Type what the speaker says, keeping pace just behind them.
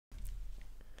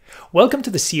Welcome to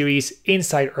the series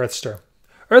Inside Earthster.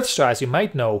 Earthster, as you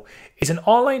might know, is an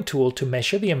online tool to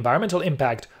measure the environmental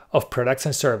impact of products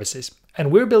and services.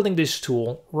 And we're building this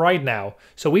tool right now.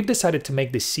 So we've decided to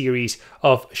make this series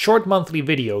of short monthly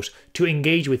videos to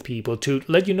engage with people, to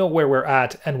let you know where we're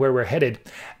at and where we're headed,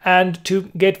 and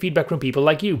to get feedback from people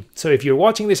like you. So if you're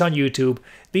watching this on YouTube,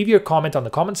 leave your comment on the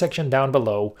comment section down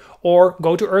below, or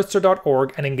go to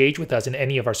earthster.org and engage with us in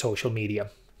any of our social media.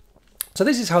 So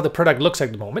this is how the product looks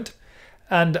at the moment.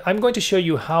 And I'm going to show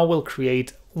you how we'll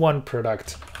create one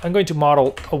product. I'm going to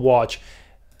model a watch.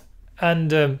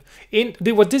 And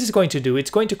what this is going to do, it's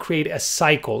going to create a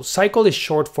cycle. Cycle is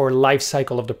short for life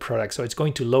cycle of the product. So it's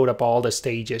going to load up all the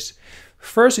stages.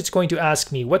 First, it's going to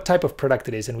ask me what type of product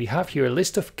it is. And we have here a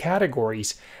list of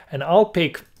categories. And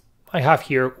I have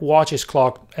here watches,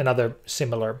 clock, and other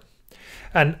similar.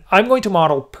 And I'm going to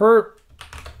model per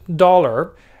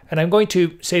dollar. And I'm going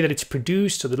to say that it's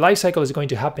produced, so the life cycle is going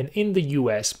to happen in the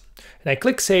US. And I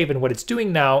click save, and what it's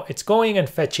doing now, it's going and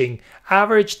fetching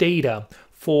average data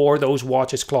for those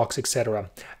watches, clocks, etc.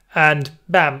 And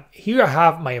bam, here I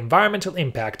have my environmental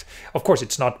impact. Of course,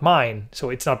 it's not mine, so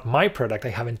it's not my product.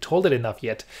 I haven't told it enough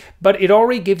yet, but it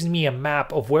already gives me a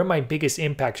map of where my biggest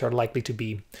impacts are likely to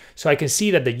be. So I can see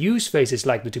that the use phase is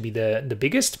likely to be the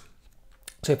biggest.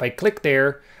 So if I click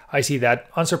there, I see that,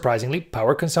 unsurprisingly,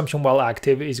 power consumption while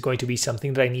active is going to be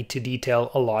something that I need to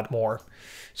detail a lot more.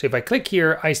 So if I click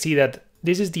here, I see that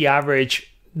this is the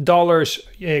average dollars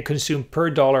consumed per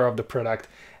dollar of the product.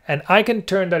 And I can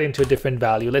turn that into a different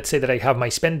value. Let's say that I have my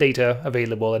spend data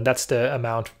available, and that's the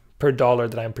amount per dollar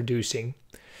that I'm producing.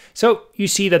 So you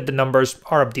see that the numbers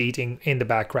are updating in the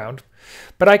background.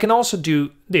 But I can also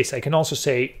do this. I can also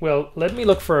say, well, let me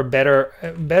look for a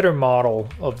better model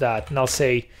of that. And I'll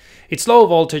say it's low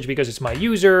voltage because it's my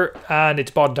user and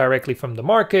it's bought directly from the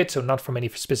market, so not from any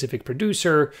specific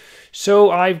producer.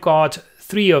 So I've got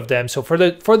 3 of them. So for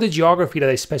the geography that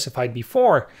I specified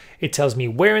before, it tells me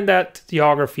where in that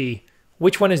geography,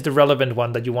 which one is the relevant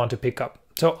one that you want to pick up.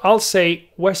 So I'll say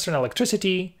Western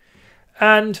electricity,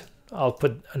 and I'll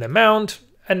put an amount.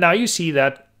 And now you see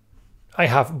that I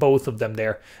have both of them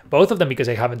there. Both of them because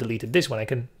I haven't deleted this one. I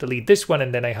can delete this one,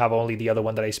 and then I have only the other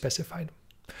one that I specified.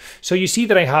 So you see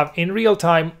that I have in real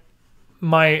time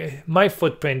my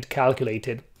footprint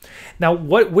calculated. Now,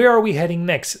 where are we heading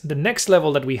next? The next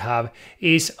level that we have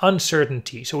is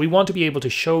uncertainty. So we want to be able to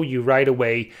show you right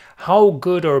away how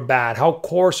good or bad, how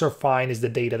coarse or fine is the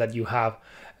data that you have.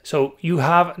 So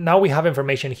now we have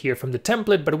information here from the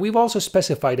template, but we've also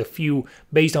specified a few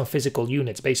based on physical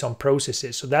units, based on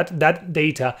processes. So that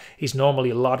data is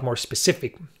normally a lot more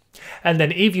specific. And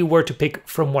then if you were to pick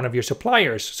from one of your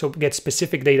suppliers, so get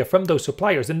specific data from those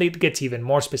suppliers, then it gets even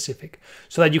more specific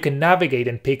so that you can navigate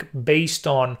and pick based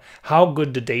on how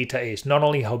good the data is, not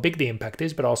only how big the impact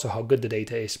is, but also how good the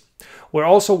data is. We're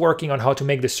also working on how to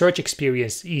make the search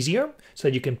experience easier so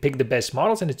that you can pick the best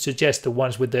models, and it suggests the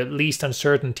ones with the least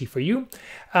uncertainty for you.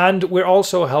 And we're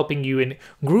also helping you in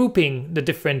grouping the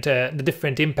different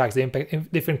impacts,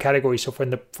 different categories. So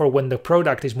for when the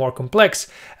product is more complex,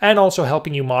 and also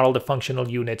helping you model the functional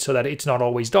units so that it's not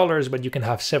always dollars, but you can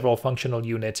have several functional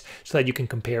units so that you can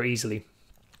compare easily.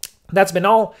 That's been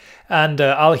all, and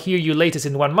I'll hear you latest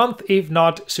in 1 month, if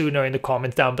not sooner, in the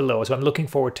comments down below. So I'm looking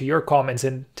forward to your comments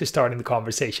and to starting the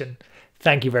conversation.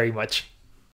 Thank you very much.